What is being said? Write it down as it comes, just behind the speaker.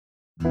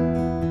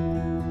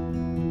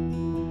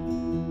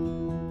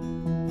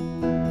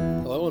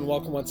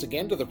welcome once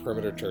again to the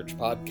Perimeter Church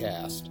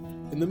podcast.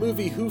 In the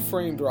movie Who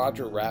Framed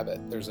Roger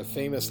Rabbit, there's a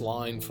famous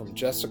line from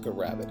Jessica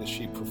Rabbit as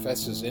she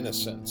professes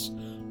innocence.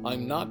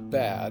 "I'm not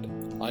bad,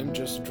 I'm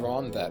just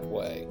drawn that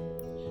way."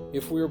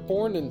 If we are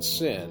born in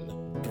sin,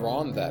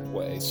 drawn that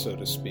way, so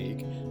to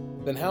speak,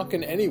 then how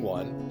can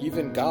anyone,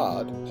 even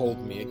God,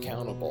 hold me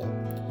accountable?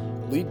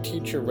 Lead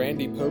teacher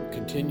Randy Pope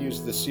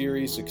continues the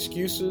series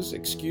Excuses,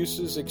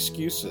 Excuses,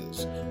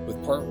 Excuses,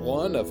 with part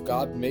 1 of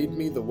God Made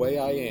Me the Way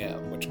I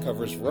Am, which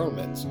covers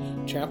Romans,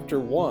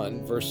 chapter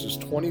 1, verses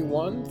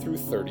 21 through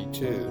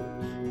 32.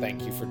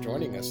 Thank you for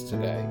joining us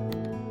today.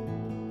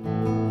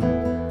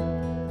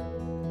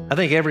 I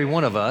think every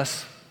one of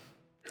us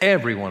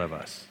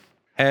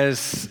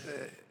has,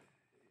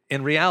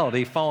 in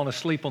reality, fallen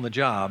asleep on the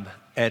job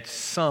at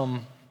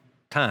some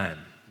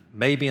time.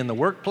 Maybe in the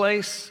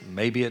workplace,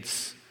 maybe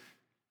it's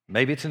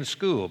in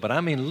school, but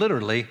I mean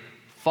literally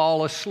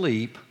fall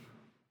asleep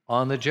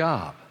on the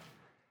job.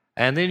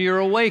 And then you're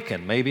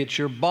awakened. Maybe it's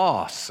your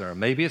boss or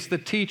maybe it's the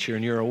teacher,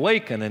 and you're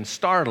awakened and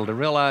startled to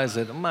realize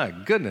that, oh my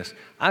goodness,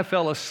 I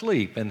fell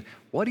asleep. And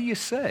what do you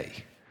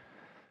say?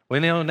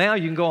 Well, now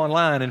you can go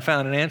online and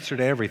find an answer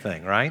to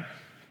everything, right?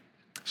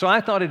 So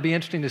I thought it'd be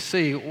interesting to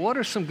see what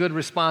are some good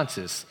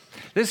responses.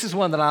 This is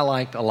one that I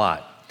liked a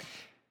lot.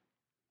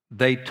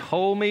 They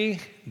told me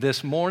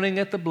this morning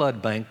at the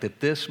blood bank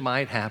that this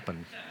might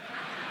happen.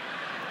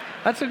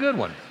 That's a good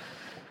one.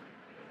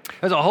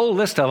 There's a whole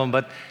list of them,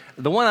 but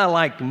the one I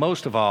liked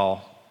most of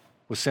all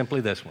was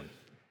simply this one.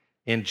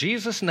 In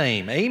Jesus'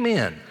 name,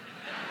 amen.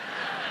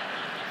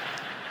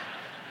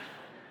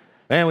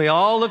 Man, we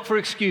all look for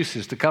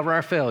excuses to cover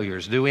our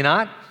failures, do we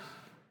not?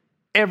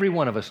 Every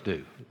one of us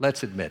do.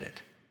 Let's admit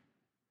it.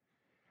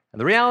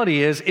 And the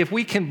reality is, if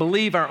we can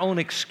believe our own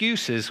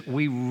excuses,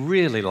 we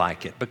really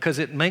like it because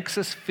it makes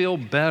us feel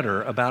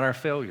better about our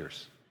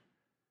failures.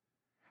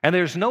 And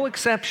there's no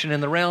exception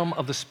in the realm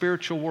of the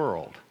spiritual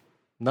world,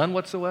 none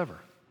whatsoever.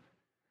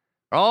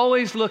 We're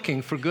always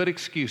looking for good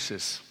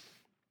excuses.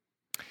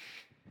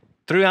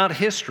 Throughout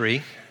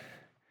history,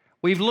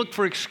 we've looked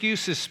for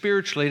excuses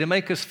spiritually to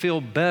make us feel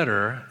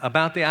better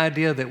about the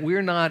idea that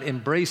we're not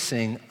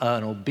embracing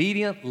an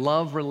obedient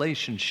love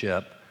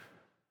relationship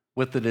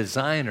with the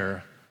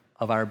designer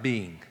of our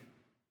being,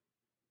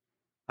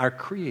 our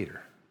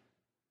Creator.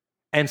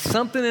 And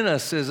something in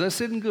us says,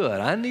 this isn't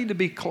good. I need to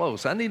be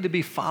close. I need to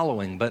be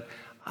following, but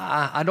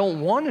I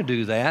don't want to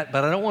do that,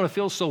 but I don't want to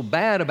feel so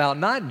bad about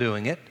not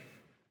doing it.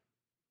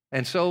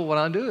 And so what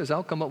I'll do is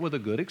I'll come up with a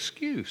good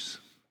excuse.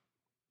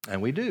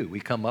 And we do.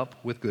 We come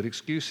up with good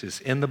excuses.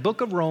 In the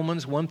book of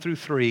Romans 1 through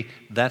 3,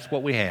 that's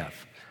what we have.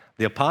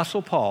 The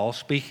Apostle Paul,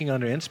 speaking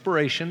under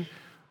inspiration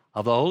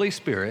of the Holy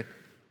Spirit,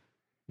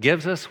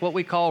 gives us what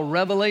we call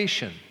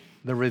revelation,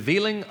 the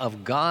revealing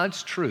of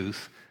God's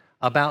truth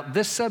about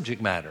this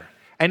subject matter.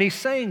 And he's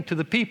saying to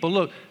the people,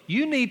 look,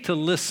 you need to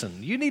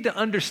listen. You need to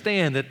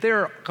understand that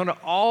there are going to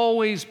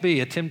always be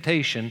a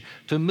temptation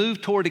to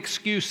move toward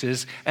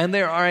excuses, and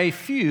there are a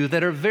few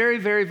that are very,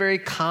 very, very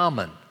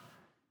common.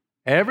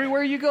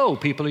 Everywhere you go,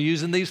 people are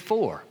using these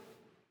four.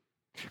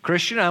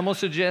 Christian, I'm going to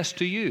suggest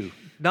to you,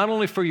 not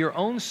only for your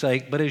own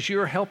sake, but as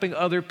you're helping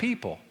other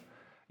people,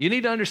 you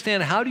need to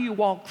understand, how do you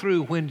walk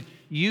through when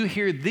you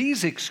hear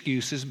these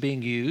excuses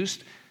being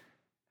used?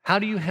 How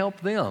do you help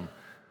them?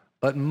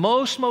 But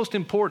most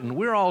important,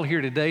 we're all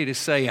here today to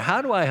say,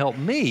 how do I help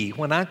me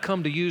when I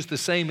come to use the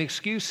same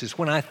excuses,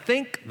 when I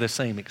think the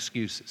same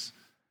excuses?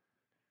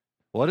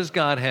 What does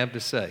God have to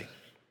say?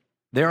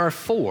 There are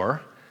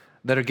 4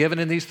 that are given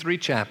in these 3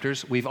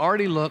 chapters. We've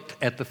already looked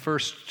at the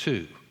first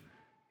 2.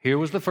 Here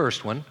was the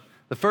first one.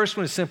 The first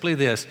one is simply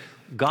this: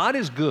 God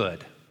is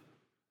good.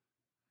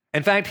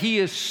 In fact, He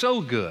is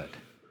so good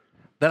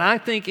that I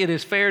think it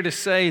is fair to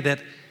say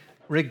that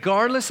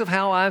regardless of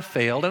how I've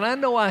failed, and I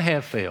know I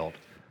have failed,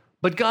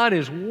 but God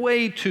is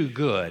way too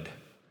good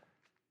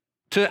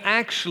to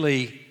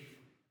actually,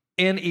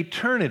 in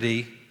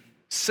eternity,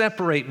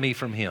 separate me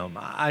from Him.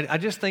 I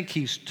just think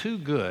He's too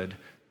good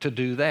to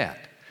do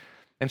that.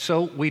 And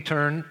so we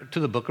turn to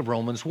the book of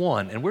Romans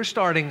 1, and we're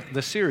starting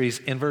the series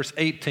in verse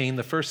 18.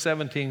 The first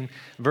 17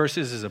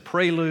 verses is a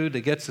prelude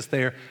that gets us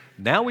there.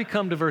 Now we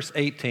come to verse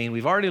 18.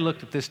 We've already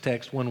looked at this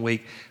text 1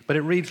 week, but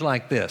it reads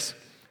like this: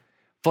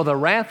 "For the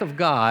wrath of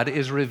God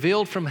is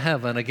revealed from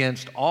heaven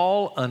against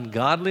all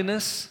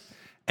ungodliness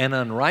and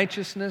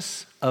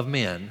unrighteousness of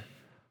men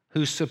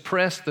who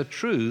suppress the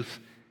truth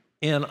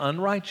in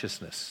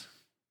unrighteousness."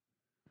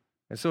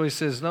 And so he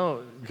says,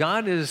 no,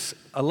 God is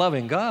a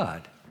loving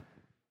God.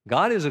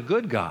 God is a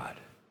good God,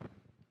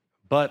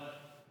 but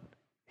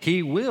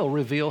He will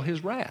reveal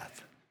His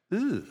wrath.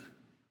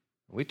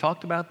 We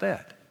talked about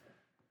that.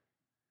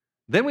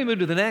 Then we move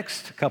to the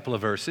next couple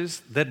of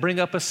verses that bring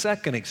up a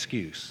second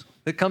excuse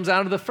that comes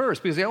out of the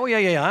first. People say, oh,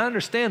 yeah, I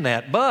understand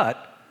that,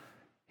 but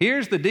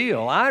here's the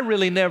deal. I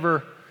really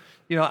never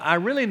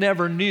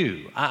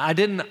knew. I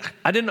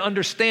didn't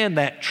understand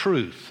that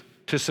truth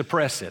to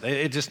suppress it.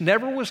 It just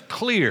never was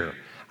clear.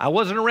 I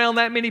wasn't around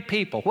that many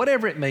people,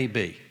 whatever it may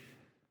be.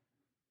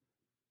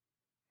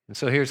 And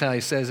so here's how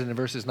he says it in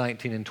verses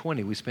 19 and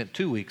 20. We spent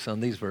 2 weeks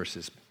on these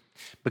verses.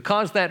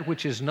 Because that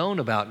which is known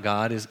about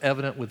God is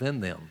evident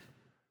within them,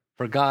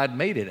 for God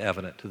made it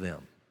evident to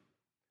them.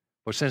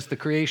 For since the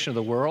creation of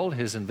the world,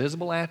 his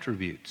invisible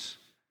attributes,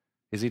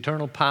 his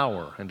eternal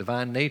power and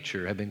divine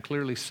nature have been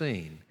clearly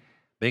seen,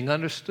 being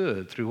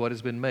understood through what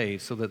has been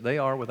made, so that they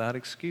are without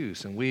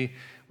excuse. And we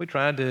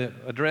tried to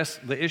address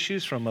the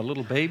issues from a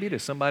little baby to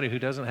somebody who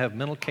doesn't have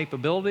mental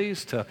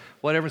capabilities to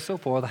whatever so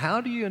forth.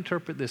 How do you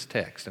interpret this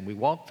text? And we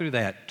walked through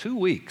that 2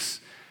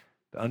 weeks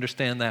to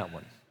understand that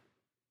one.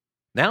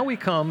 Now we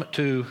come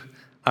to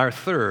our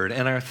third,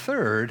 and our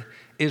third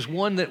is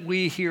one that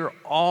we hear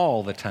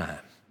all the time.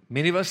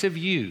 Many of us have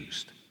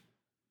used.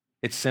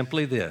 It's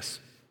simply this: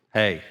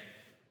 hey,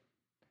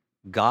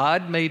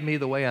 God made me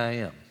the way I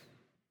am.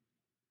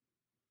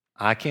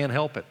 I can't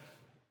help it.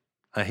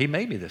 He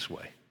made me this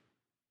way.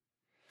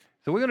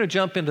 So we're going to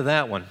jump into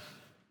that one.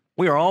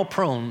 We are all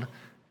prone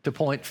to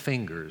point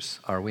fingers,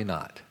 are we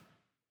not?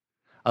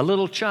 A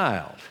little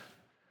child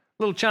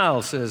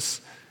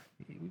says,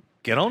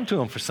 get on to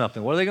them for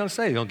something. What are they going to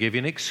say? They're going to give you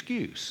an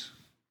excuse.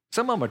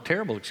 Some of them are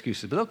terrible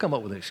excuses, but they'll come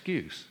up with an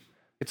excuse.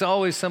 It's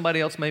always somebody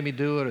else made me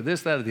do it, or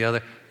this, that, or the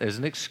other. There's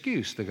an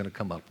excuse they're going to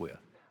come up with.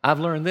 I've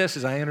learned this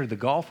as I entered the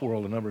golf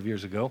world a number of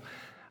years ago.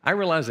 I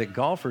realized that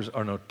golfers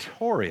are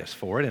notorious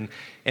for it, and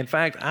in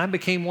fact, I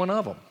became one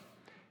of them.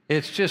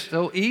 It's just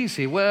so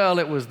easy. Well,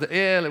 it was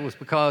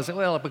because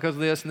of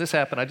this and this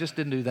happened. I just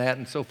didn't do that,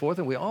 and so forth.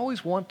 And we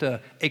always want to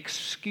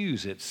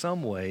excuse it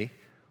some way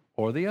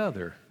or the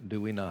other, do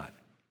we not?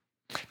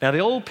 Now, the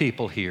old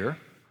people here,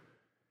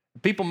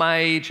 people my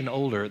age and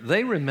older,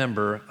 they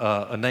remember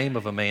a name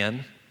of a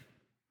man,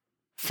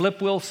 Flip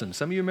Wilson.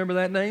 Some of you remember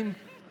that name?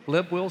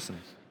 Flip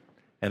Wilson.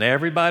 And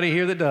everybody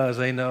here that does,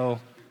 they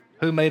know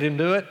who made him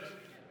do it?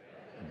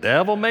 The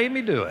devil made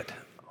me do it.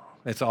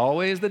 It's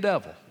always the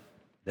devil.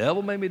 The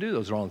devil made me do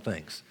those wrong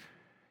things.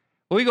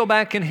 Well, we go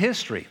back in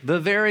history. The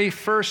very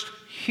first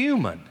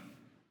human,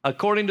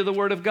 according to the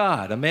Word of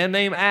God, a man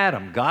named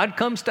Adam. God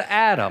comes to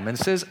Adam and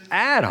says,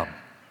 Adam,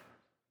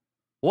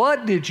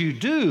 what did you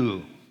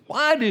do?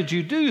 Why did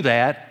you do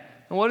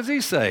that? And what does he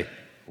say?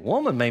 A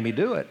woman made me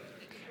do it.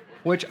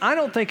 Which I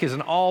don't think is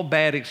an all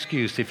bad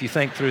excuse if you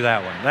think through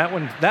that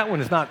one. That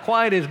one is not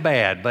quite as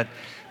bad, but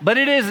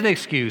it is an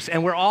excuse,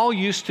 and we're all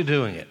used to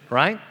doing it,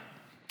 right?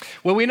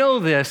 Well, we know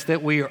this,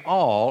 that we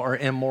all are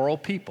immoral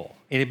people.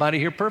 Anybody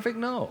here perfect?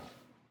 No,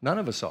 none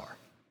of us are.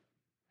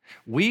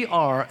 We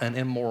are an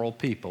immoral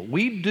people.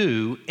 We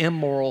do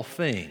immoral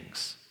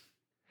things.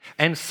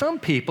 And some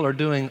people are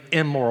doing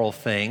immoral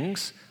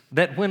things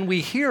that when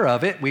we hear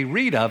of it, we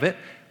read of it,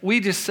 we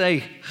just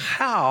say,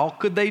 how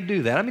could they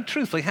do that? I mean,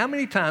 truthfully, how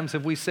many times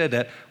have we said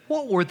that?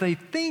 What were they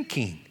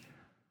thinking?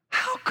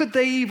 How could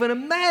they even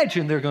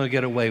imagine they're going to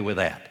get away with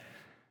that?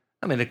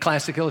 I mean, a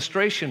classic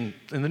illustration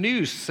in the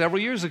news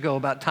several years ago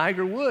about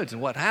Tiger Woods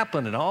and what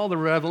happened and all the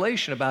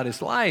revelation about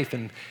his life.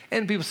 And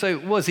people say,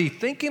 was he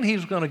thinking he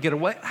was going to get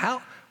away?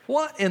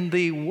 What in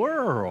the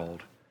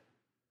world?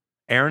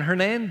 Aaron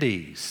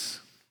Hernandez,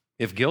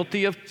 if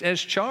guilty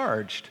as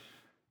charged,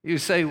 you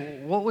say,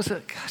 what was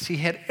it? Gosh, he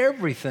had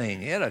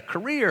everything. He had a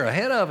career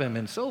ahead of him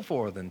and so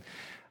forth. And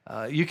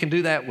you can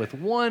do that with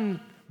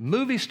one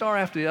movie star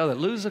after the other,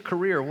 lose a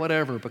career or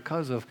whatever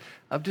because of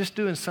just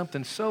doing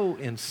something so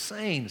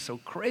insane, so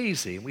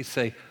crazy. And we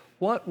say,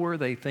 what were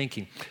they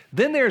thinking?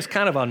 Then there's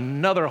kind of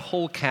another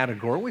whole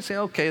category. We say,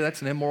 okay,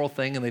 that's an immoral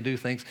thing and they do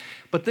things.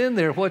 But then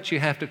there's what you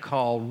have to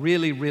call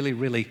really, really,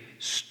 really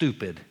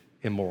stupid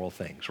immoral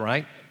things,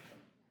 right?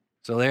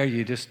 So there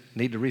you just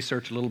need to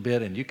research a little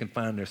bit and you can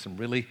find there's some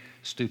really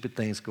stupid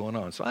things going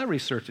on. So I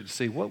researched it to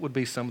see what would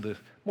be some of the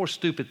more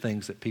stupid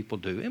things that people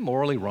do.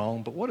 Immorally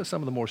wrong, but what are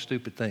some of the more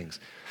stupid things?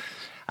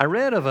 I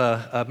read of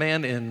a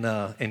man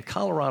in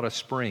Colorado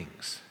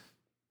Springs,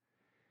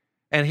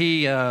 and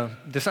he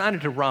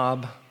decided to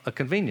rob a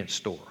convenience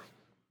store.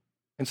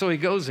 And so he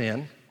goes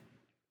in,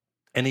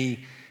 and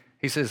he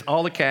says,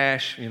 all the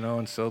cash,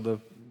 and so the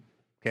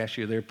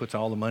cashier there puts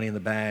all the money in the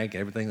bag,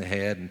 everything they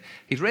had, and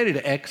he's ready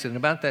to exit. And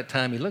about that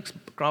time, he looks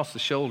across the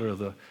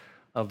shoulder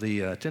of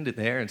the attendant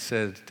there and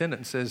says,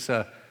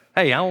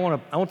 "Hey, I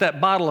want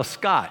that bottle of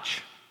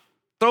scotch.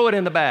 Throw it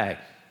in the bag."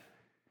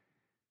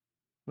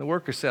 The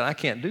worker said, "I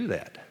can't do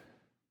that."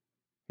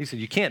 He said,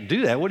 "You can't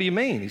do that? What do you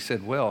mean?" He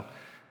said, "Well,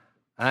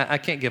 I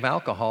can't give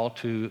alcohol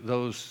to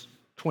those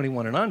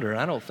 21 and under.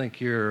 I don't think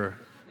you're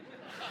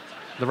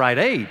the right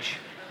age."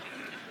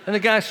 And the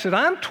guy said,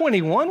 "I'm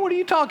 21. What are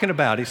you talking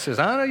about?" He says,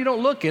 "I know you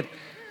don't look it."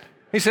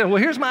 He said, "Well,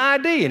 here's my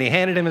ID." And he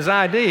handed him his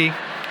ID.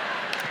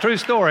 True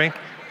story.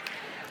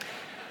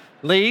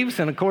 Leaves,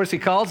 and of course he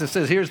calls and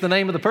says, "Here's the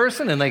name of the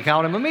person," and they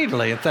called him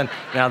immediately. And said,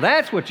 now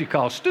that's what you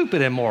call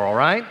stupid immoral,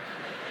 right?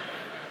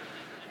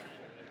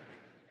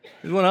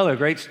 There's one other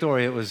great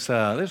story. It was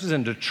this was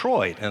in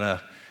Detroit, and an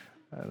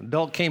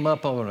adult came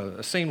up on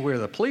a scene where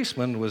the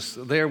policeman was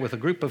there with a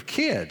group of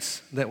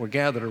kids that were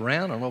gathered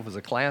around. I don't know if it was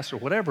a class or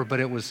whatever, but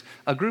it was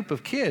a group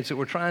of kids that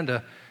were trying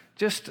to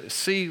just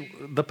see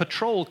the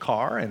patrol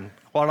car and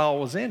what all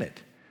was in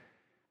it.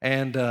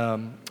 And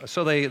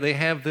so they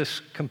have this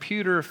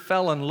computer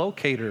felon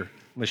locator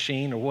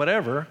machine or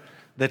whatever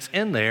that's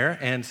in there.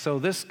 And so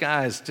this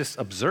guy's just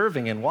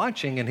observing and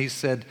watching, and he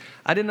said,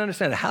 I didn't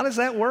understand it. How does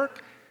that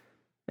work?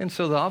 And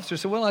so the officer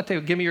said, well, I tell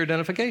you, give me your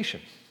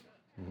identification.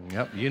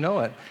 Yep, you know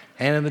it.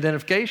 And in the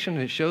identification,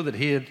 it showed that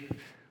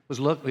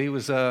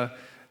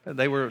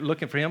they were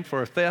looking for him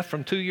for a theft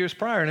from 2 years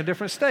prior in a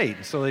different state.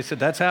 So they said,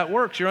 that's how it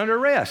works. You're under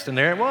arrest. And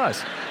there it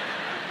was.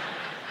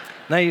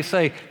 Now you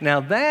say, now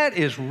that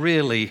is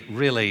really,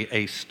 really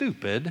a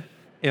stupid,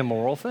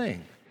 immoral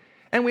thing.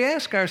 And we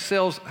ask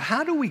ourselves,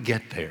 how do we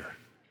get there?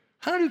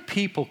 How do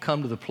people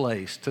come to the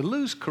place to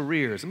lose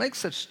careers and make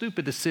such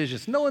stupid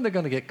decisions, knowing they're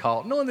going to get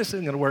caught, knowing this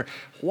isn't going to work?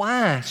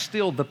 Why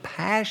still the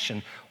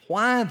passion?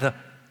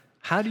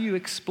 How do you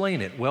explain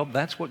it? Well,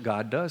 that's what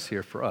God does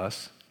here for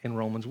us in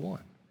Romans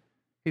 1.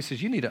 He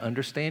says, you need to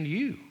understand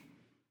you.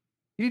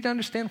 You need to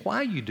understand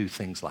why you do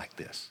things like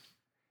this.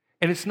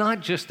 And it's not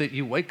just that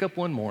you wake up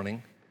one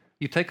morning,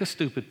 you take a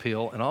stupid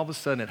pill, and all of a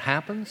sudden it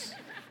happens.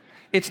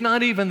 It's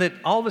not even that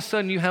all of a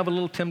sudden you have a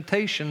little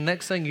temptation.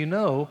 Next thing you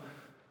know,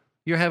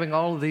 you're having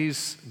all of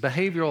these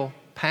behavioral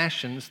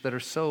passions that are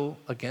so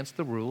against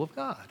the rule of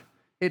God.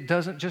 It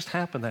doesn't just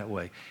happen that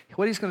way.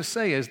 What he's going to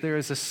say is there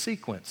is a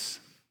sequence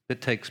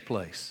that takes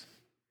place.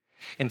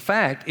 In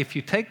fact, if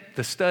you take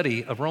the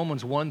study of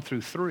Romans 1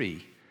 through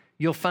 3,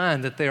 you'll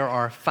find that there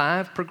are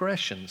 5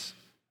 progressions.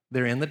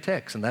 They're in the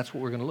text, and that's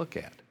what we're going to look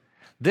at.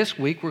 This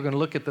week, we're going to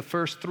look at the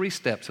first 3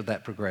 steps of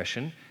that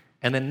progression,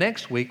 and then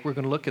next week, we're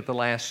going to look at the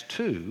last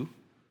 2,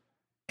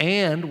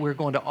 and we're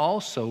going to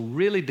also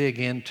really dig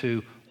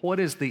into what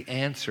is the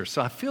answer.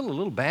 So I feel a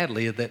little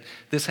badly that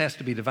this has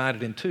to be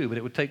divided in 2, but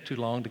it would take too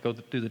long to go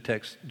through the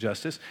text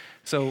justice.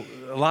 So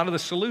a lot of the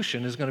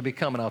solution is going to be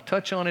coming. I'll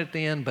touch on it at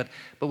the end, but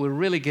we'll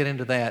really get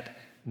into that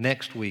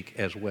next week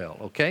as well,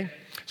 okay?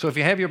 So if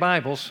you have your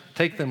Bibles,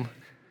 take them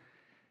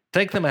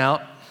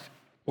out.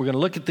 We're going to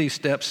look at these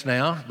steps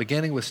now,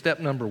 beginning with step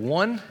number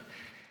 1,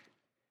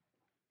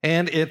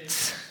 and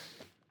it's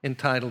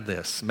entitled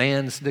this: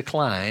 Man's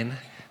Decline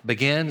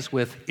begins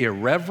with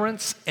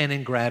irreverence and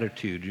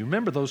ingratitude. You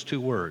remember those 2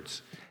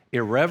 words.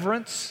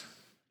 Irreverence,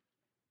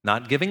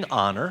 not giving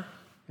honor,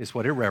 is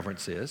what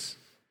irreverence is.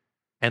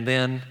 And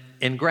then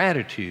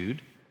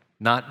ingratitude,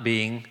 not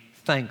being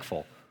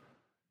thankful.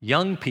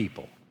 Young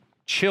people,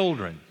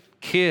 children,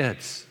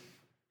 kids,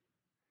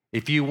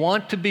 if you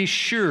want to be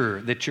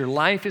sure that your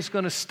life is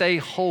going to stay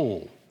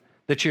whole,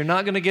 that you're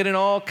not going to get in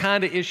all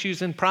kind of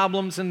issues and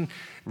problems and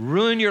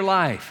ruin your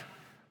life,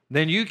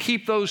 then you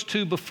keep those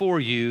 2 before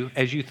you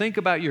as you think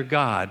about your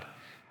God.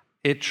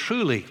 It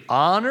truly,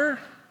 honor,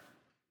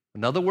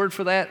 another word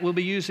for that we'll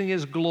be using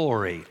is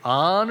glory.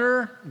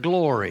 Honor,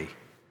 glory.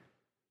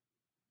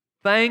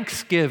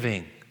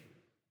 Thanksgiving.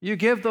 You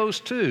give those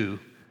 2.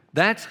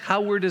 That's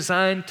how we're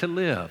designed to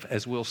live,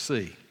 as we'll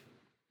see.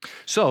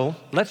 So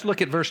let's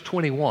look at verse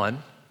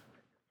 21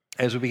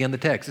 as we begin the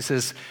text. It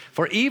says,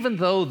 for even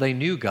though they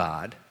knew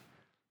God,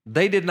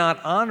 they did not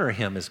honor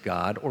him as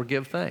God or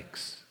give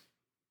thanks.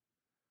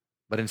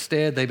 But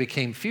instead, they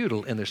became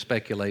futile in their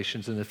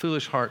speculations, and the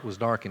foolish heart was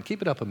darkened.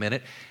 Keep it up a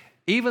minute.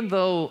 Even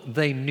though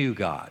they knew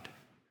God.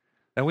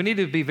 Now, we need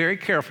to be very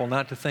careful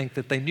not to think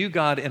that they knew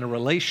God in a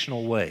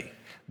relational way.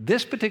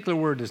 This particular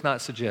word does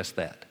not suggest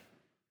that.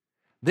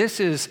 This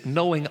is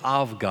knowing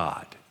of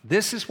God.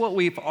 This is what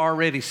we've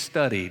already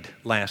studied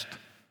last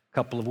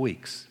couple of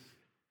weeks.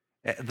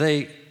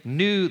 They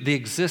knew the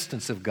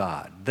existence of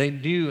God. They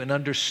knew and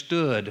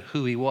understood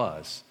who he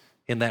was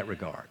in that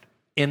regard.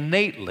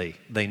 Innately,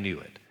 they knew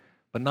it,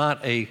 but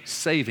not a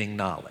saving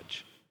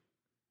knowledge.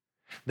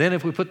 Then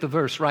if we put the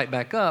verse right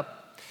back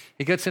up,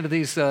 he gets into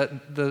these,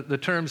 the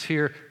terms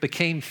here,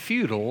 became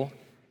futile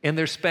in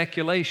their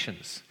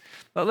speculations.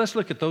 Well, let's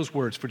look at those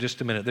words for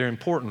just a minute. They're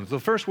important. The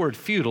first word,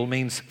 futile,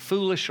 means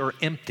foolish or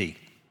empty.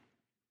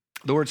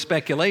 The word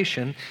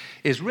speculation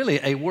is really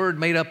a word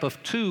made up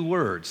of 2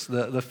 words.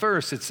 The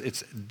first,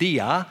 it's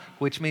dia,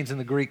 which means in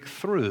the Greek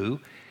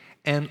through,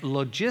 and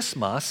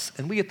logismos,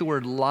 and we get the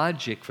word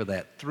logic for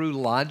that. Through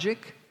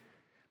logic,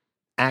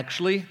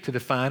 actually, to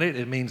define it,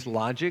 it means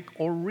logic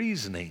or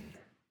reasoning.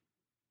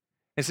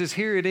 It says,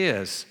 here it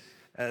is.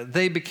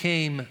 They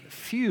became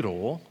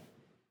futile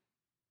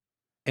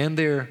in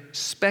their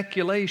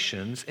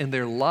speculations, in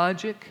their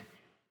logic,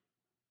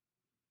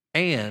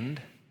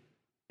 and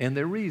in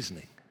their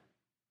reasoning.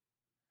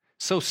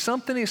 So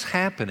something is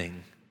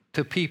happening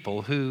to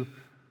people who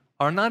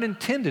are not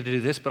intended to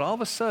do this, but all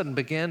of a sudden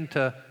begin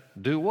to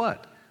do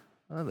what?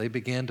 Well, they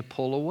began to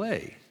pull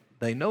away.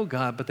 They know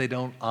God, but they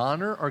don't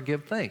honor or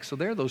give thanks. So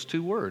there are those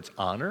 2 words,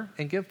 honor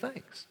and give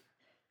thanks.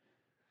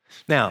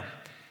 Now,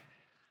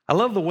 I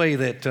love the way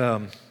that,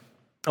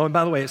 and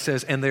by the way, it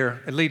says, and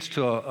it leads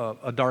to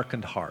a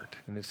darkened heart.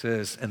 And it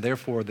says, and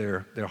therefore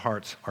their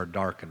hearts are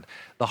darkened.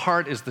 The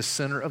heart is the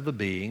center of the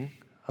being,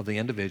 of the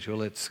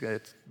individual. It's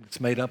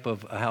made up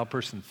of how a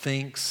person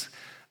thinks,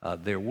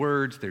 their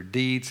words, their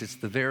deeds. It's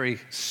the very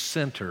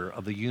center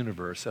of the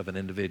universe of an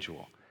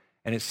individual.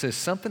 And it says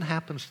something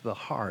happens to the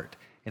heart,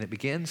 and it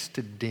begins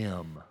to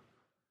dim.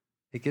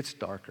 It gets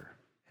darker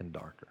and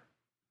darker.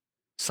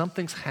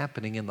 Something's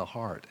happening in the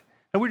heart.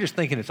 And we're just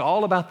thinking it's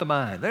all about the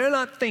mind. They're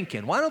not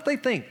thinking. Why don't they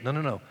think?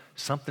 No.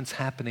 Something's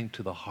happening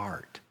to the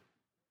heart.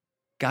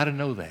 Got to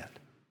know that.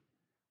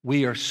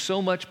 We are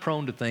so much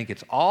prone to think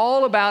it's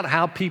all about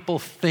how people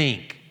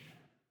think.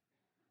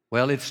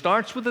 Well, it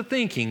starts with the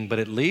thinking, but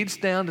it leads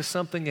down to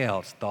something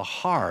else. The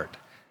heart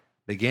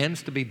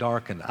begins to be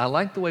darkened. I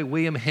like the way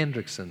William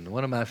Hendrickson,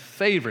 one of my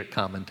favorite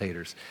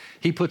commentators,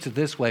 he puts it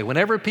this way.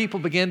 Whenever people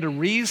begin to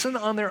reason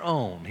on their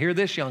own, hear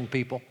this, young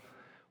people,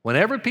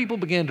 whenever people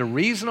begin to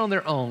reason on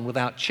their own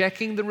without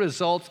checking the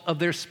results of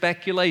their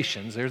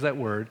speculations, there's that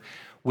word,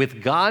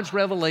 with God's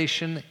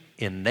revelation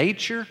in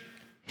nature,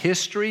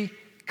 history,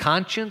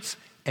 conscience,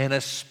 and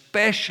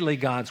especially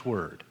God's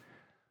word,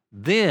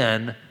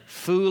 then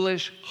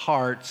foolish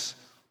hearts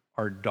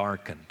are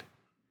darkened.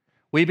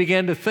 We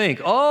begin to think,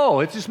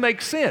 it just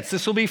makes sense.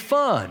 This will be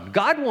fun.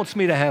 God wants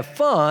me to have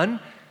fun.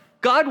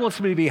 God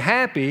wants me to be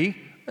happy.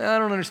 I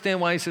don't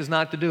understand why he says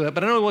not to do it,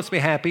 but I know he wants me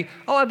happy.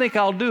 I think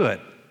I'll do it.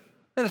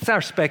 And that's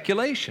our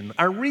speculation,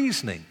 our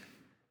reasoning.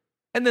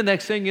 And the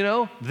next thing you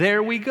know,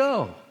 there we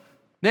go.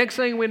 Next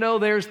thing we know,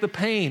 there's the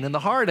pain and the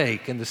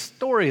heartache and the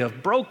story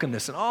of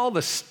brokenness and all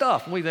the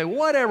stuff. And we say,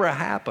 whatever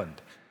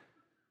happened?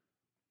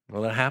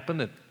 Well, it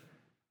happened that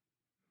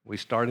we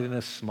started in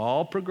a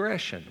small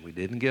progression. We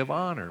didn't give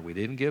honor. We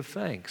didn't give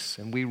thanks.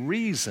 And we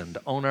reasoned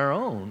on our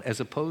own as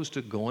opposed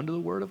to going to the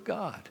Word of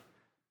God.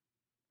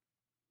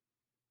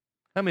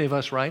 How many of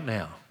us right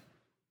now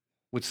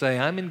would say,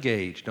 I'm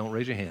engaged? Don't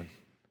raise your hand.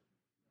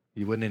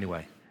 You wouldn't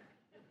anyway.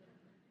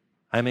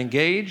 I'm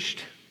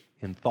engaged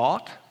in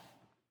thought,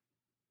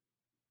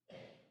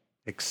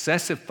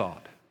 excessive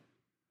thought.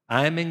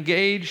 I'm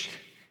engaged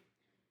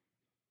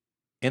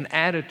in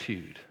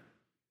attitude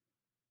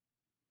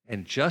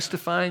and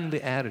justifying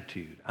the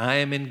attitude. I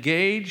am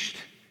engaged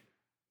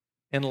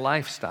in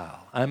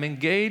lifestyle. I'm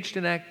engaged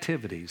in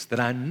activities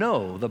that I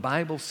know the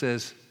Bible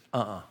says,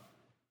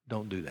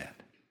 don't do that.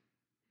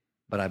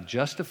 But I've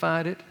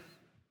justified it,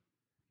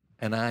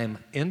 and I'm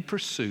in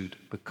pursuit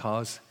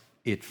because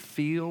it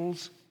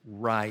feels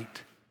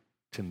right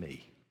to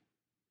me.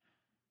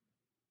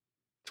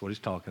 That's what he's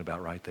talking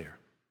about right there.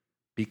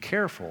 Be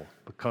careful,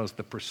 because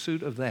the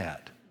pursuit of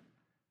that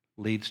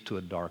leads to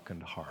a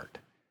darkened heart.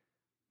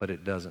 But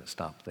it doesn't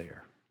stop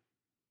there.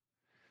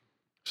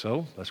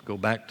 So let's go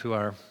back to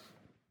our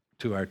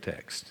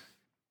text.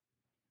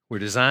 We're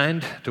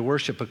designed to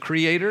worship a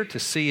creator, to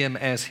see him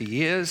as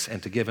he is,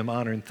 and to give him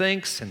honor and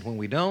thanks. And when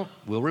we don't,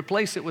 we'll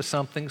replace it with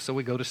something. So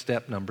we go to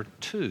step number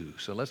 2.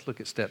 So let's look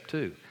at step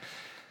 2.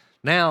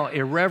 Now,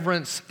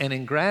 irreverence and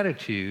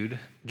ingratitude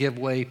give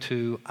way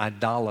to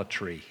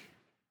idolatry.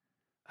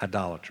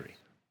 Idolatry.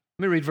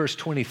 Let me read verse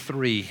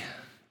 23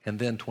 and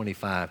then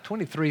 25.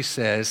 23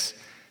 says,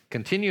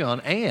 continue on,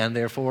 and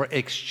therefore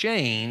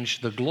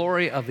exchange the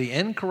glory of the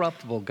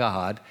incorruptible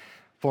God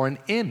for an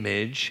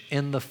image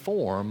in the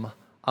form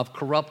of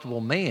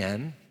corruptible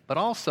man, but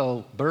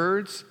also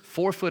birds,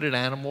 four-footed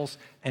animals,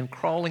 and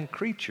crawling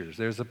creatures.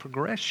 There's a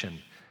progression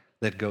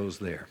that goes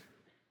there.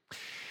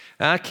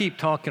 Now, I keep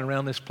talking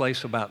around this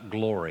place about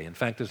glory. In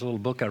fact, there's a little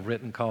book I've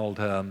written called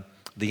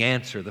The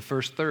Answer. The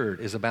first third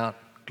is about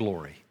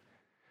glory.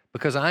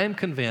 Because I am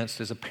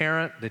convinced as a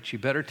parent that you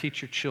better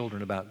teach your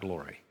children about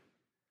glory.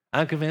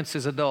 I'm convinced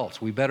as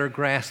adults we better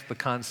grasp the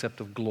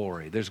concept of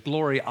glory. There's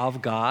glory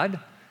of God.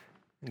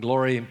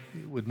 Glory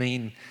would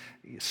mean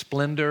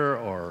splendor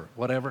or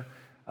whatever,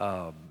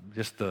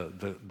 just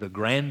the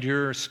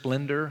grandeur,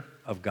 splendor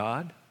of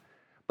God.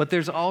 But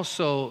there's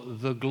also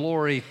the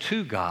glory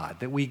to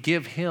God, that we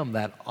give him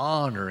that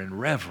honor and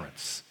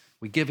reverence.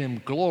 We give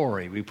him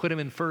glory. We put him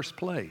in first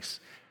place.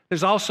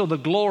 There's also the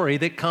glory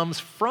that comes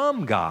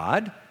from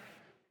God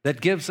that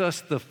gives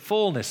us the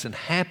fullness and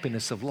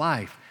happiness of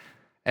life.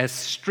 As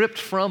stripped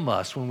from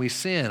us when we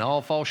sin,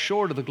 all fall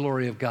short of the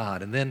glory of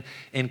God. And then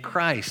in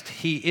Christ,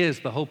 he is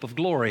the hope of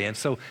glory. And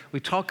so we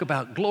talk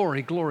about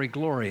glory, glory,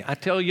 glory. I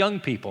tell young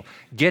people,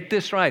 get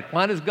this right.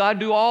 Why does God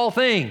do all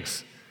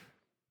things?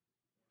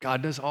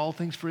 God does all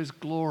things for his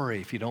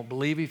glory. If you don't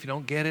believe it, if you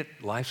don't get it,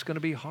 life's going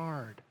to be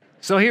hard.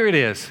 So here it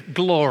is,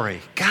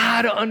 glory.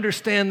 Got to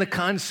understand the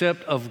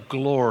concept of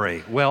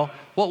glory. Well,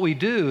 what we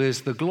do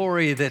is the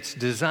glory that's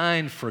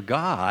designed for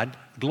God,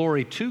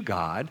 glory to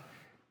God,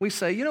 we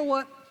say, you know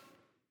what?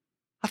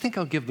 I think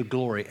I'll give the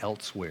glory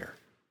elsewhere.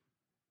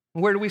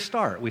 Where do we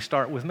start? We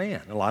start with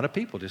man. A lot of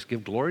people just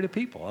give glory to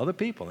people, other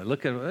people. They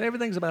look at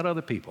everything's about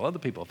other people.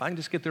 If I can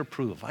just get their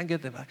approval, if I can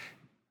get them.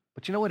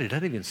 But you know what? It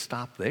doesn't even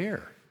stop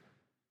there.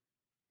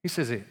 He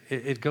says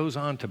it goes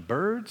on to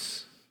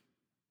birds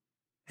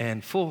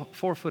and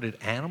four-footed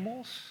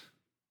animals.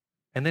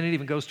 And then it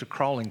even goes to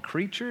crawling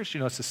creatures. You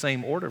know, it's the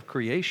same order of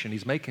creation.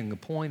 He's making a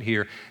point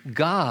here.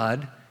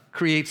 God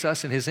creates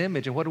us in his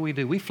image, and what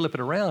do? We flip it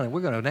around, and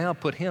we're going to now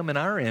put him in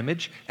our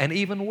image, and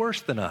even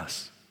worse than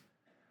us.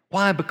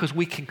 Why? Because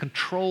we can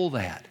control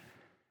that.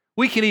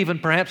 We can even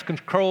perhaps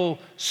control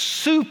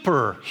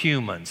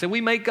superhumans, and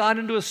we make God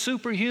into a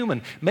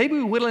superhuman. Maybe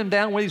we whittle him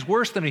down when he's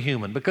worse than a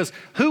human, because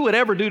who would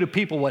ever do to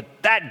people what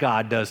that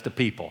God does to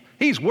people?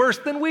 He's worse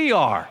than we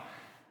are.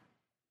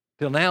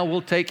 Till now,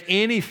 we'll take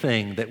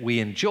anything that we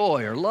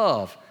enjoy or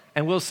love,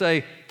 and we'll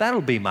say,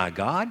 that'll be my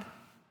God.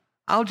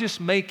 I'll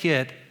just make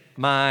it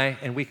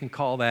and we can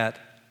call that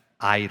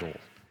idol.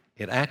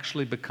 It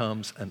actually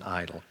becomes an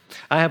idol.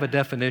 I have a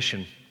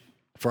definition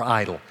for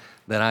idol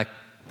that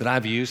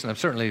I've used, and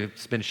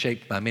it's been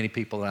shaped by many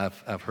people that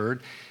I've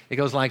heard. It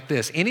goes like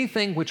this: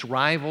 anything which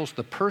rivals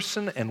the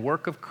person and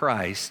work of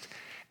Christ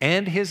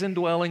and his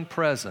indwelling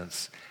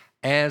presence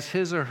as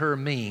his or her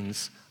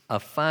means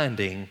of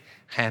finding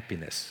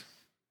happiness.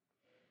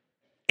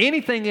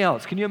 Anything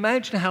else, can you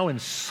imagine how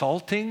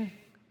insulting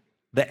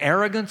the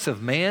arrogance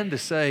of man to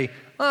say,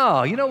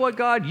 oh, you know what,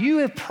 God, you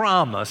have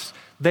promised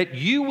that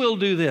you will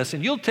do this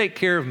and you'll take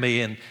care of me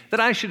and that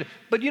I should,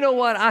 but you know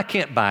what, I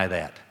can't buy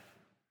that.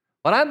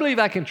 But I believe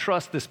I can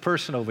trust this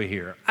person over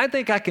here. I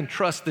think I can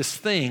trust this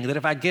thing that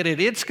if I get it,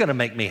 it's going to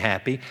make me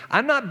happy.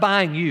 I'm not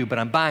buying you, but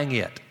I'm buying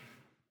it.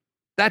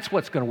 That's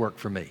what's going to work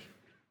for me.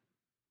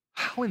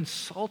 How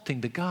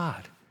insulting to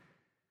God.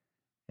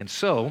 And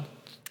so,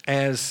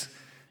 as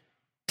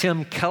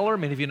Tim Keller,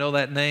 many of you know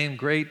that name,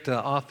 great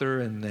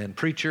author and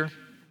preacher,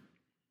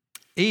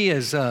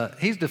 he's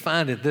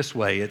defined it this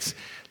way. It's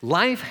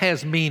life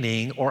has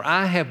meaning or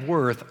I have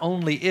worth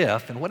only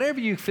if, and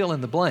whatever you fill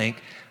in the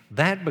blank,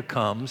 that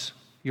becomes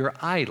your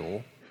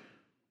idol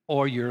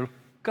or your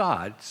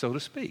God, so to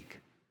speak.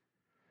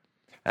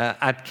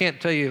 I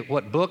can't tell you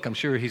what book. I'm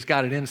sure he's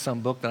got it in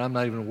some book that I'm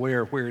not even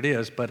aware of where it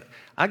is, but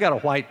I got a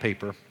white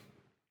paper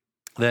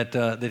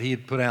that he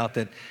had put out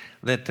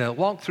that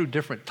walked through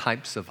different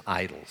types of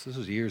idols. This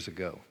was years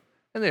ago.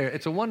 And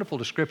it's a wonderful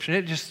description.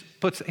 It just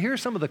here are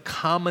some of the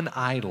common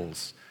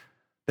idols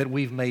that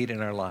we've made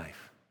in our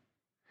life.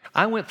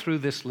 I went through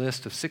this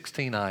list of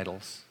 16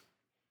 idols.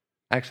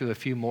 Actually, a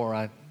few more.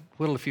 I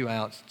whittled a few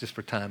out just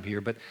for time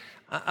here, but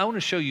I want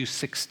to show you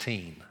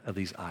 16 of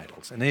these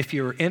idols. And if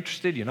you're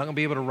interested, you're not going to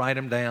be able to write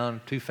them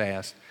down too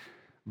fast,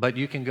 but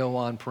you can go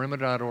on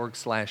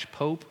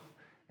perimeter.org/Pope,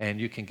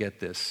 and you can get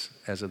this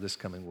as of this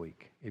coming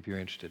week if you're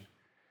interested.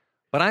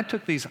 But I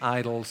took these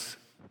idols,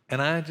 and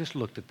I just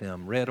looked at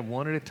them, read them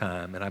one at a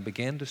time, and I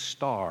began to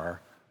star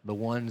the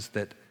ones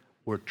that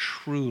were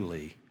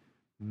truly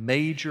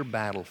major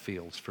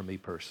battlefields for me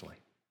personally.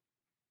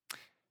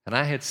 And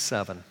I had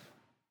 7.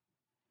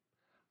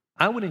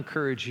 I would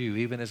encourage you,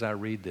 even as I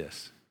read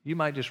this, you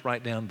might just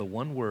write down the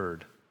one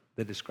word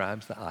that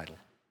describes the idol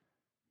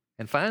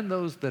and find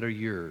those that are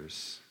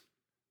yours.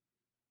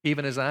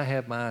 Even as I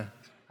have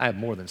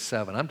more than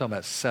 7. I'm talking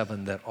about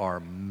 7 that are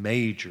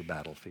major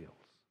battlefields.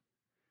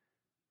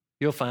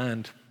 You'll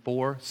find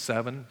 4,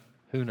 7,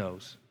 who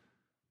knows?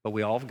 But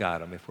we all have got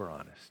them if we're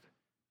honest.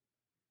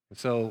 And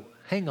so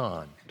hang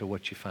on to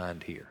what you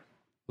find here.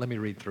 Let me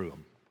read through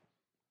them.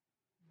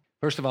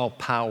 First of all,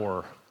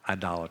 power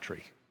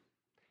idolatry.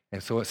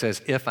 And so it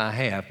says, if I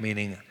have,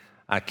 meaning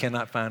I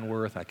cannot find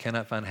worth, I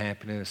cannot find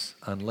happiness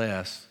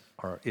unless,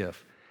 or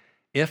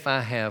if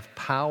I have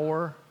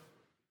power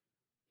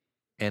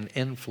and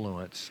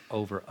influence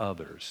over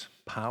others.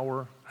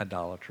 Power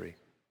idolatry.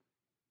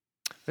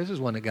 This is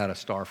one that got a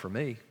star for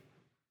me.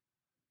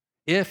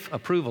 If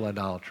approval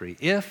idolatry.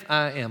 If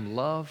I am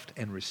loved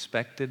and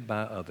respected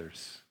by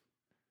others.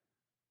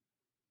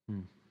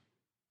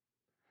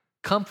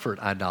 Comfort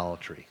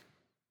idolatry.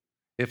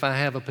 If I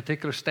have a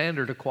particular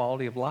standard of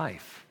quality of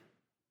life.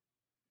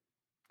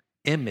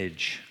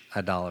 Image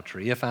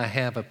idolatry. If I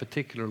have a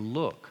particular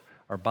look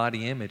or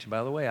body image.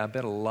 By the way, I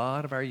bet a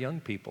lot of our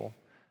young people,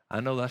 I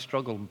know that I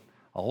struggled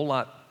a whole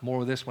lot more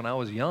with this when I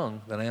was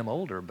young than I am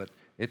older, but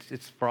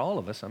it's for all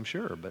of us, I'm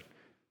sure, but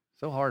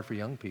so hard for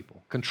young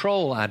people.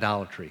 Control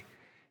idolatry.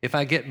 If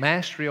I get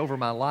mastery over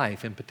my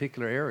life in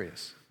particular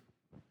areas.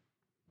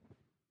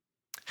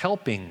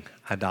 Helping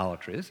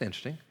idolatry. This is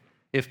interesting.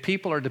 If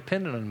people are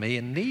dependent on me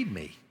and need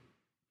me.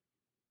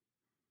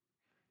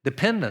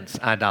 Dependence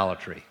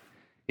idolatry.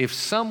 If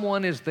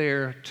someone is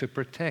there to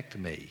protect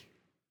me.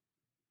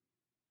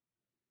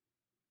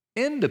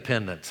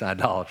 Independence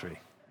idolatry.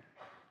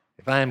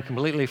 If I am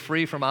completely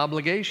free from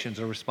obligations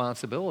or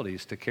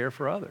responsibilities to care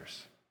for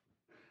others.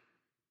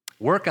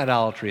 Work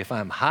idolatry. If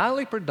I'm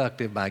highly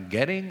productive by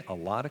getting a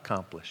lot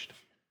accomplished.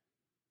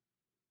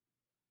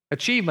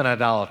 Achievement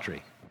idolatry.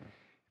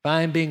 If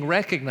I am being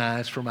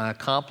recognized for my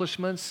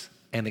accomplishments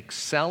and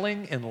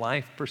excelling in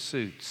life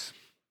pursuits.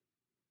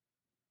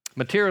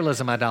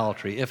 Materialism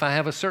idolatry. If I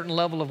have a certain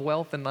level of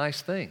wealth and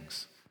nice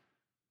things.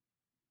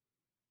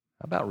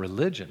 How about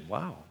religion?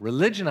 Wow.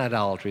 Religion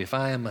idolatry. If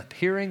I am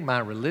adhering to my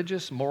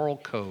religious moral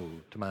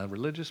code.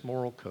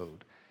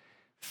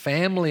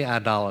 Family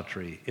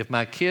idolatry. If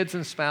my kids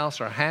and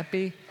spouse are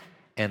happy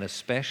and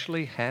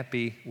especially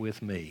happy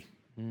with me.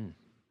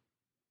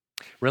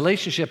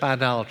 Relationship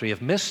idolatry. If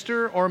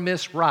Mr. or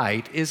Miss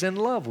Right is in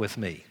love with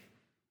me.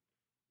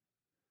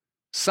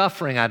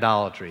 Suffering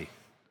idolatry.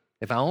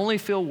 If I only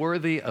feel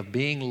worthy of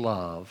being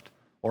loved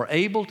or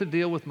able to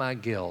deal with my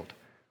guilt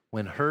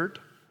when hurt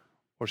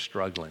or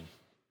struggling.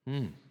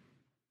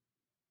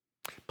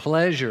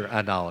 Pleasure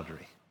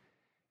idolatry.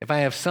 If I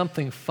have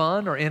something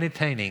fun or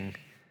entertaining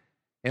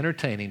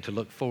to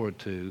look forward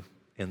to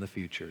in the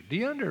future. Do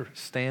you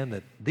understand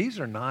that these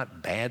are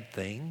not bad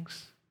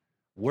things?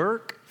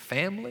 Work,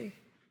 family.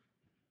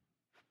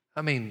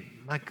 I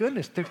mean, my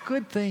goodness, they're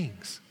good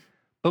things.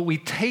 But we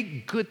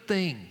take good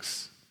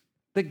things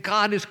that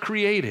God has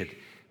created,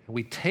 and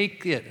we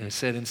take it and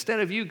said, instead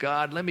of you,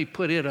 God, let me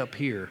put it up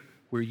here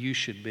where you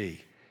should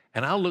be.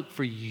 And I'll look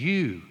for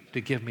you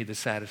to give me the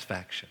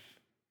satisfaction.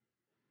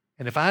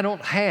 And if I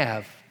don't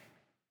have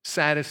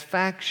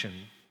satisfaction,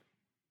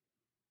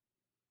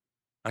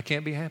 I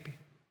can't be happy.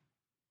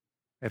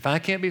 If I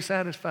can't be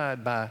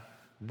satisfied by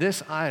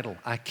this idol,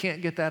 I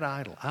can't get that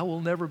idol, I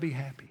will never be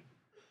happy.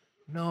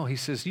 No, he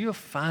says, you'll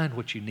find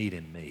what you need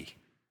in me.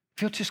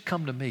 If you'll just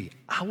come to me,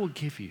 I will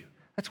give you.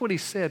 That's what he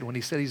said when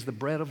he said he's the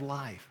bread of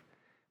life.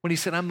 When he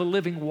said, I'm the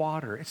living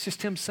water. It's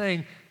just him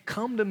saying,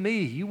 come to me.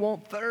 You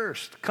won't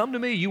thirst. Come to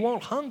me. You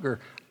won't hunger.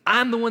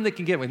 I'm the one that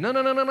can give me. No.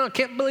 I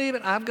can't believe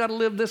it. I've got to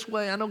live this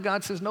way. I know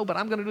God says no, but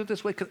I'm going to do it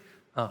this way.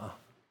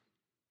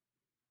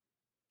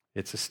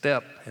 It's a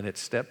step, and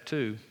it's step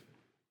 2.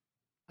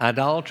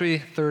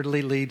 Idolatry,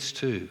 thirdly, leads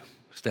to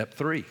step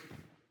 3.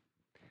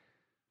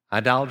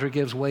 Idolatry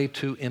gives way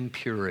to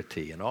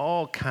impurity and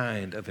all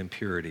kind of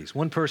impurities.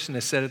 One person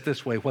has said it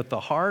this way, what the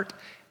heart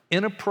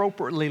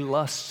inappropriately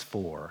lusts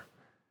for,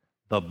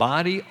 the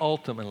body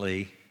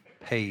ultimately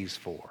pays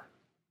for.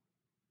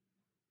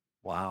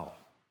 Wow.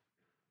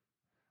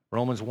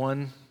 Romans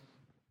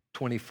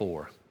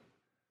 1:24.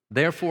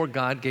 Therefore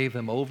God gave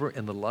them over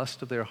in the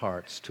lust of their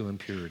hearts to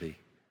impurity,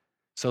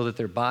 so that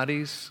their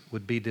bodies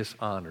would be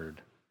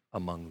dishonored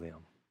among them.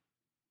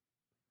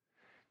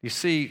 You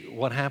see,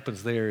 what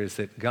happens there is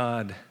that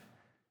God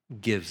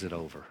gives it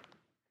over.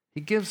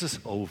 He gives us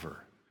over.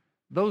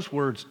 Those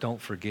words,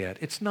 don't forget.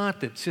 It's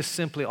not that it's just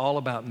simply all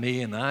about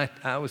me and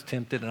I was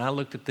tempted and I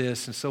looked at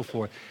this and so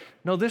forth.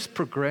 No, this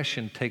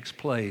progression takes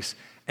place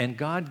and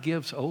God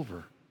gives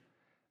over.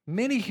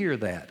 Many hear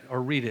that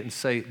or read it and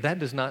say, that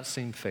does not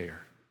seem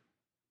fair,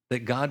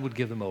 that God would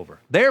give them over.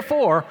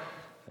 Therefore,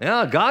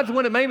 God's the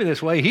one that made me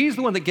this way. He's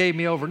the one that gave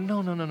me over.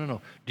 No.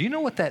 Do you know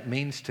what that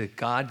means to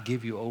God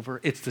give you over?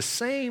 It's the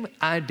same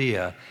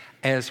idea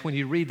as when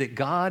you read that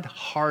God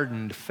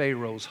hardened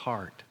Pharaoh's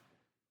heart.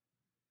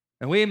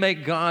 And we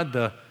make God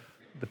the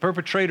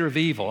perpetrator of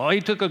evil. Oh,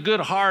 he took a good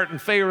heart in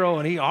Pharaoh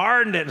and he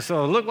hardened it. And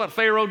so look what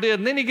Pharaoh did.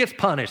 And then he gets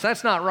punished.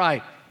 That's not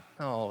right.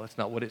 No, that's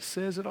not what it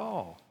says at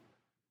all.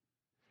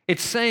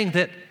 It's saying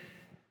that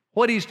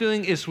what he's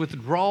doing is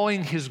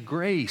withdrawing his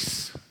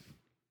grace.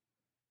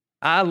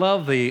 I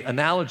love the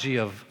analogy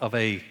of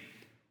a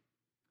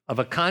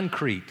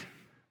concrete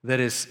that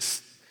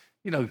is,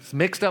 it's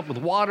mixed up with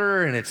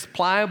water and it's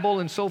pliable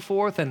and so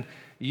forth, and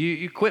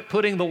you quit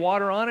putting the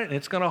water on it and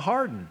it's going to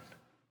harden.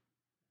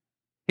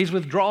 He's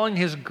withdrawing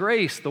his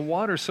grace, the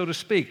water, so to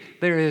speak.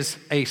 There is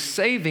a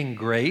saving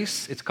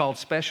grace. It's called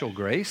special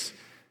grace.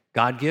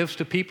 God gives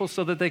to people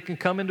so that they can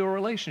come into a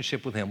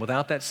relationship with him.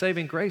 Without that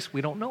saving grace, we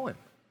don't know him.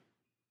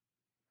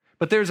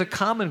 But there's a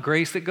common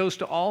grace that goes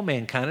to all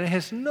mankind. It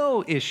has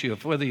no issue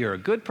of whether you're a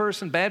good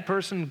person, bad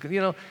person,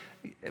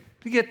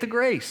 you get the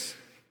grace.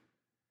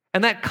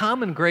 And that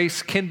common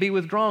grace can be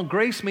withdrawn.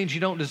 Grace means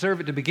you don't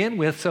deserve it to begin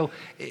with. So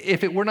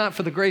if it were not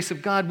for the grace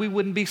of God, we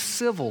wouldn't be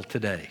civil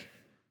today.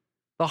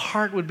 The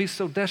heart would be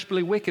so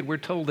desperately wicked, we're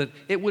told that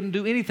it wouldn't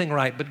do anything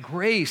right. But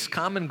grace,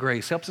 common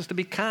grace, helps us to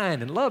be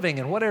kind and loving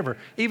and whatever.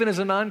 Even as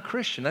a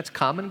non-Christian, that's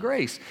common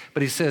grace.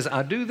 But he says,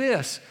 I do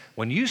this.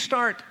 When you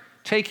start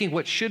taking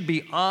what should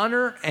be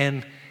honor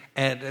and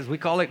as we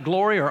call it,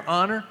 glory or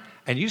honor,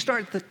 and you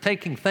start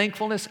taking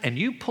thankfulness and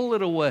you pull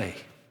it away,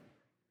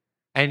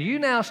 and you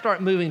now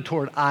start moving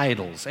toward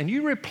idols, and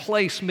you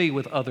replace me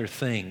with other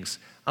things,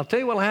 I'll tell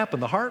you what will happen.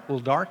 The heart will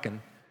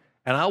darken,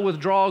 and I'll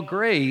withdraw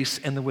grace,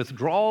 and the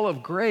withdrawal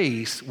of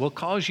grace will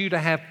cause you to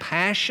have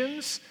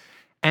passions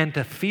and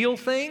to feel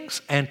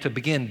things and to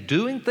begin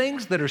doing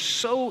things that are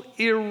so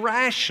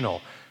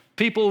irrational.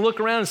 People look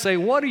around and say,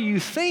 what are you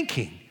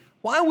thinking?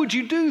 Why would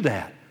you do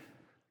that?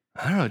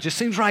 I don't know, it just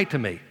seems right to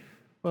me.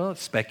 Well,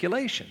 it's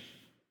speculation.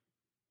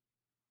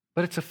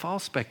 But it's a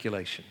false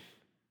speculation.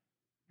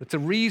 It's a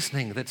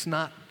reasoning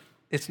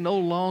it's no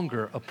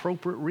longer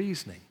appropriate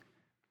reasoning.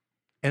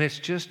 And it's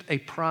just a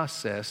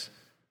process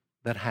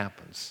that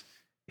happens.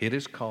 It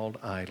is called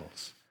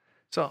idols.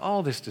 So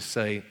all this to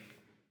say,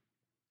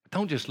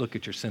 don't just look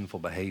at your sinful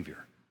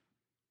behavior.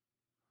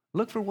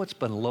 Look for what's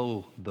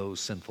below those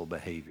sinful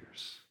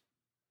behaviors.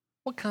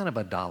 What kind of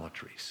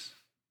idolatries?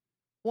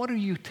 What are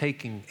you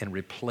taking and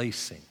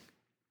replacing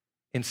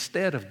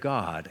instead of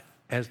God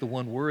as the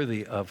one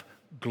worthy of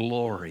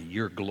glory,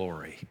 your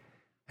glory,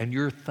 and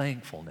your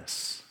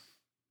thankfulness?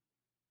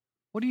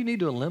 What do you need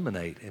to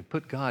eliminate and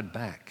put God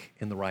back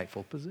in the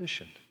rightful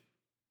position?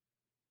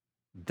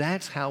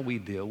 That's how we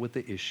deal with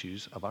the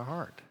issues of our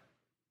heart.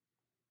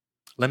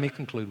 Let me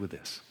conclude with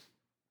this.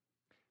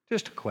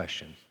 Just a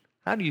question.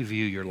 How do you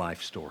view your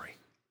life story?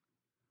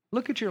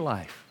 Look at your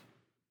life.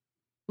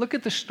 Look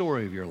at the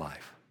story of your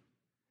life.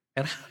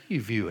 And how do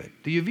you view it?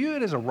 Do you view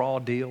it as a raw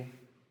deal?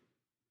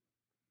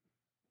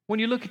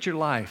 When you look at your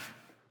life,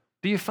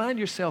 do you find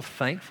yourself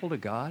thankful to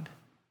God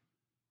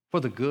for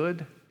the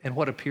good and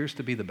what appears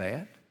to be the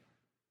bad?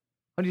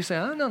 Or do you say,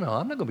 oh, no,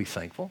 I'm not going to be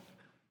thankful.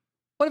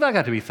 What have I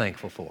got to be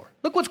thankful for?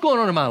 Look what's going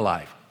on in my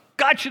life.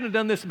 God shouldn't have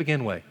done this to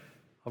begin with.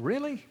 Oh,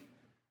 really?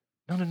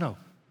 No.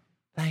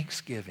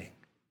 Thanksgiving.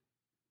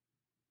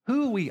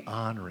 Who are we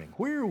honoring?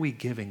 Where are we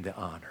giving the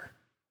honor?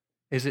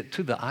 Is it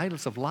to the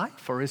idols of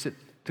life or is it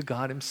to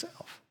God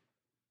himself?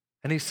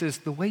 And he says,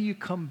 the way you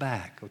come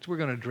back, which we're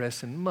going to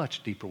address in a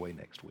much deeper way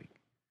next week,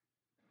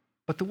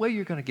 but the way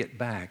you're going to get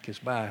back is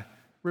by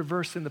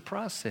reversing the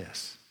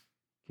process.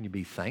 Can you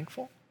be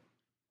thankful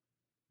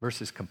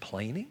versus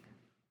complaining,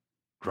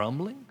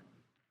 grumbling?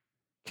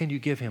 Can you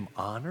give him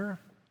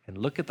honor and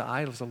look at the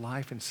idols of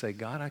life and say,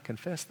 God, I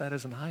confess that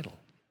as an idol.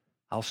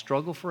 I'll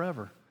struggle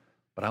forever,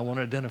 but I want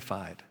to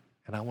identify it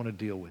and I want to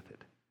deal with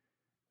it.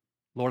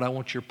 Lord, I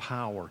want your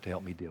power to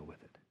help me deal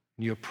with it.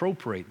 And you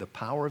appropriate the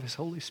power of his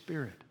Holy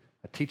Spirit.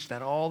 I teach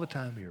that all the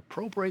time here.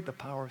 Appropriate the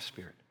power of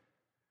Spirit.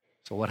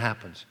 So what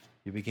happens?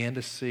 You begin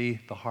to see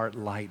the heart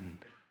lighten.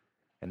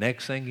 And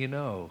next thing you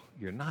know,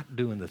 you're not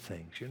doing the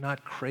things. You're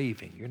not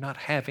craving. You're not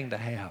having to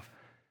have.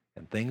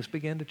 And things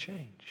begin to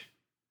change.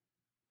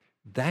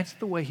 That's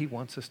the way he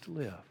wants us to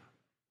live.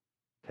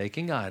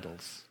 Taking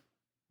idols,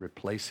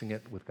 replacing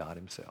it with God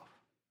himself.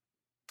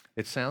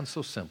 It sounds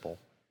so simple.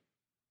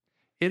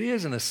 It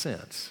is in a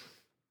sense,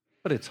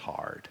 but it's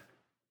hard.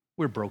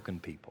 We're broken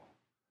people.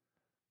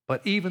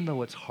 But even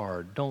though it's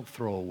hard, don't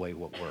throw away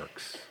what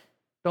works.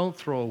 Don't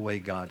throw away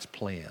God's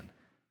plan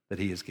that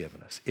he has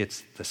given us.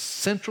 It's the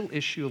central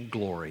issue of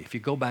glory. If you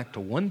go back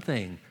to one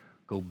thing,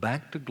 go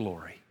back to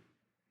glory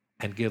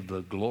and give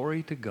the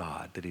glory to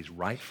God that he's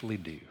rightfully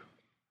due.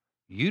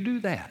 You do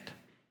that,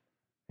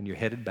 and you're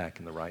headed back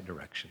in the right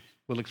direction.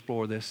 We'll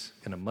explore this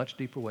in a much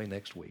deeper way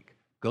next week.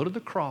 Go to the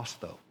cross,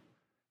 though.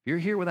 If you're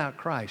here without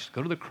Christ,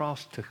 go to the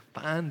cross to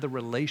find the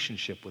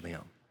relationship with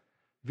him.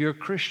 If you're a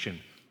Christian,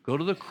 go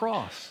to the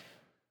cross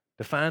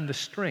to find the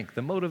strength,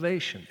 the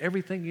motivation,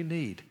 everything you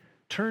need.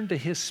 Turn to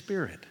his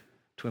Spirit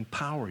to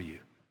empower you.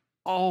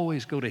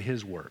 Always go to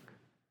his work.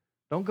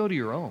 Don't go to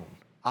your own.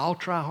 I'll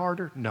try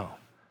harder. No,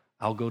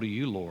 I'll go to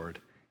you, Lord,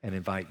 and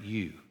invite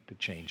you to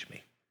change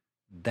me.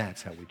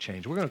 That's how we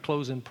change. We're going to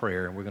close in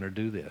prayer, and we're going to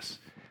do this.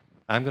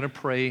 I'm going to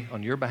pray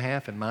on your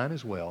behalf and mine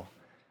as well,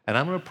 and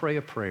I'm going to pray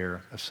a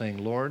prayer of saying,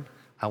 Lord,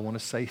 I want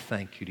to say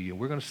thank you to you.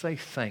 We're going to say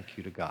thank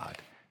you to God.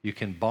 You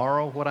can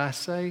borrow what I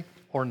say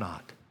or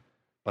not,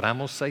 but I'm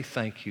going to say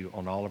thank you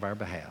on all of our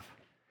behalf.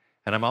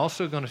 And I'm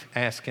also going to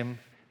ask him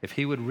if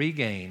he would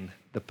regain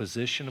the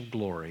position of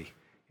glory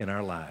in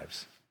our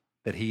lives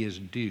that he is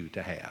due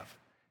to have.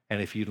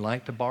 And if you'd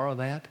like to borrow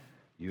that,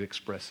 you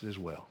express it as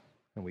well.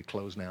 And we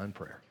close now in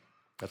prayer.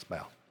 Let's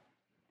bow.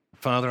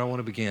 Father, I want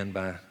to begin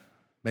by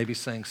maybe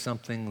saying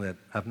something that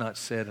I've not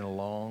said in a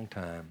long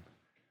time,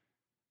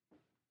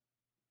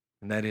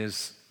 and that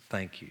is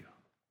thank you.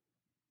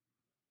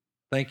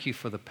 Thank you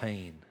for the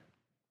pain.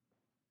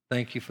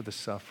 Thank you for the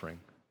suffering.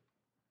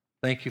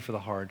 Thank you for the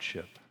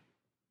hardship.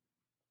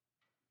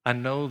 I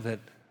know that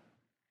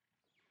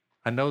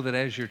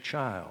as your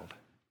child,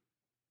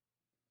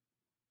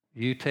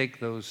 you take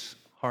those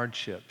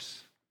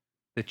hardships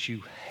that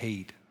you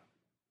hate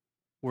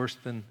worse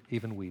than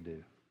even we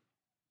do.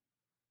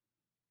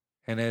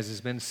 And as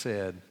has been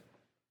said,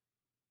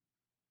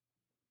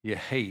 you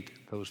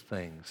hate those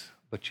things,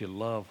 but you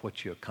love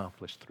what you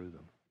accomplish through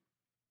them.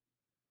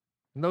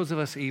 And those of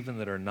us even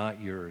that are not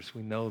yours,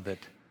 we know that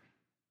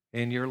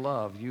in your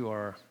love,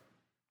 you're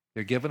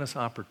giving us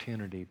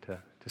opportunity to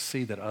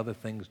see that other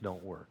things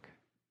don't work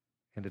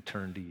and to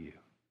turn to you.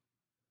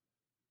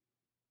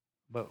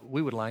 But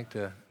we would like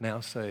to now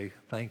say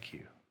thank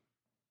you.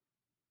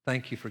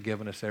 Thank you for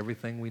giving us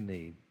everything we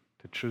need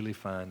to truly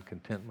find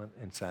contentment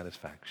and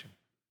satisfaction.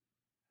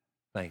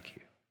 Thank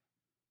you.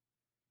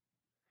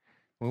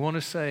 We want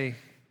to say,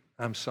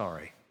 I'm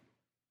sorry.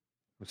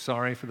 I'm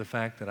sorry for the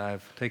fact that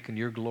I've taken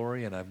your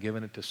glory and I've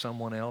given it to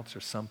someone else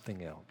or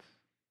something else.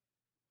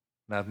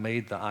 And I've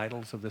made the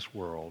idols of this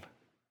world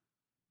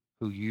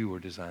who you were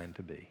designed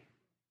to be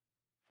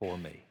for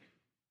me.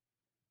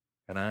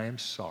 And I am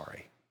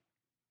sorry.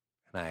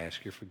 And I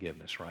ask your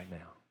forgiveness right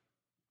now.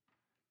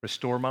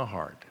 Restore my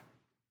heart.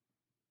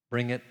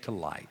 Bring it to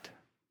light.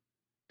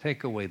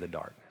 Take away the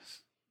darkness.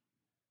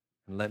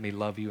 And let me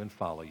love you and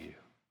follow you.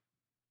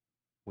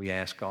 We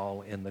ask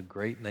all in the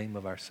great name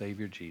of our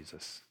Savior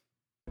Jesus.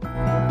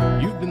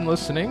 You've been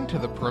listening to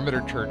the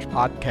Perimeter Church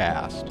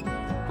podcast.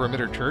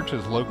 Perimeter Church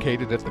is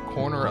located at the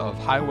corner of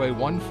Highway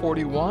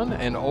 141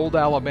 and Old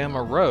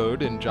Alabama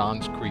Road in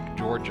Johns Creek,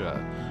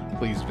 Georgia.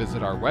 Please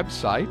visit our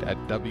website at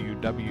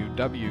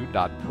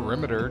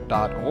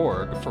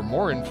www.perimeter.org for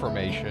more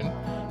information,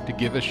 to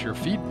give us your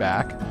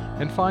feedback,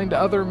 and find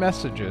other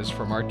messages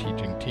from our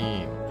teaching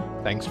team.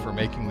 Thanks for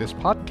making this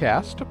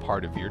podcast a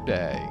part of your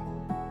day.